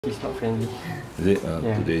He's not friendly. Is it?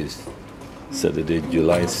 Yeah. Today is Saturday,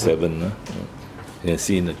 July 7. You can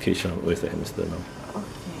see in the cage, where's the hamster now?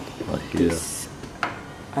 Okay. Here.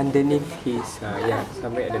 Underneath his,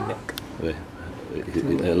 somewhere at the neck. Where? It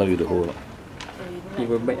allow you to hold. He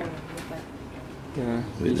will bite. Yeah,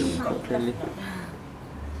 Wait, he's not friendly.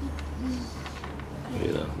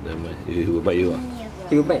 Wait, he will bite you.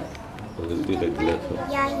 He will bite. Oh, you take the glove.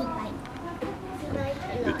 Yeah, he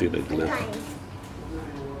bite. You take the glove.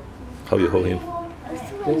 How you hold him?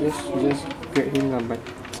 Just grab him but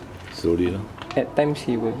Slowly, no? at times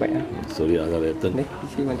he will bite. Slowly, turn. There,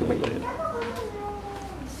 he want to bite.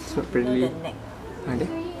 It's not friendly. There.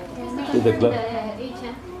 Take the glove.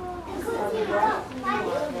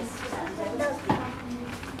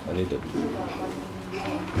 I need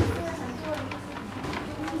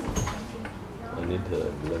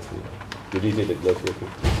the glove here. Did you take the glove here?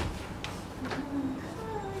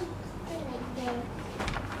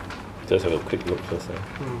 Just have a quick look first.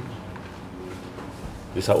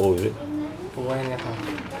 This how old is it?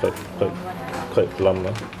 1.5. Quite plump.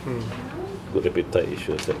 Good appetite, it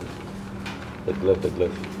shows that. The glove.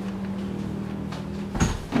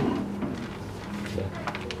 Yeah.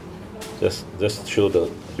 Just show the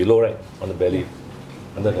below, right? On the belly,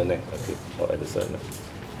 under the neck, okay, or at the side.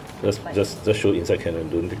 Just show inside can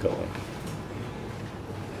and don't take out.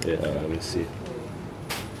 Yeah, let me see.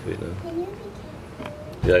 Wait.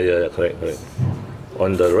 Yeah, correct.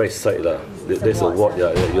 On the right side, there's a wart.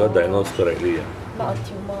 Yeah, you're diagnosed correctly. Yeah. Not a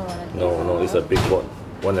tumor. No, it's a big wart.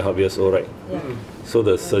 1.5 years old, right? Yeah. So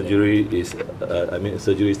the surgery is,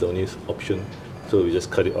 surgery is the only option. So we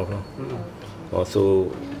just cut it off now.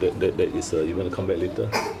 So that is, you want to come back later,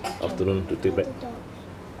 afternoon to take back.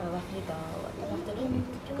 Roughly the afternoon.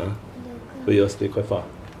 But you stay quite far.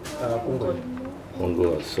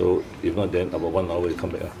 Punggol. So if not, then about 1 hour you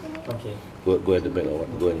come back. Okay. Go at the back or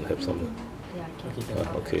what? Go and have some. Yeah,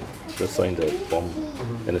 okay. Okay. Just sign the form,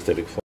 anesthetic form.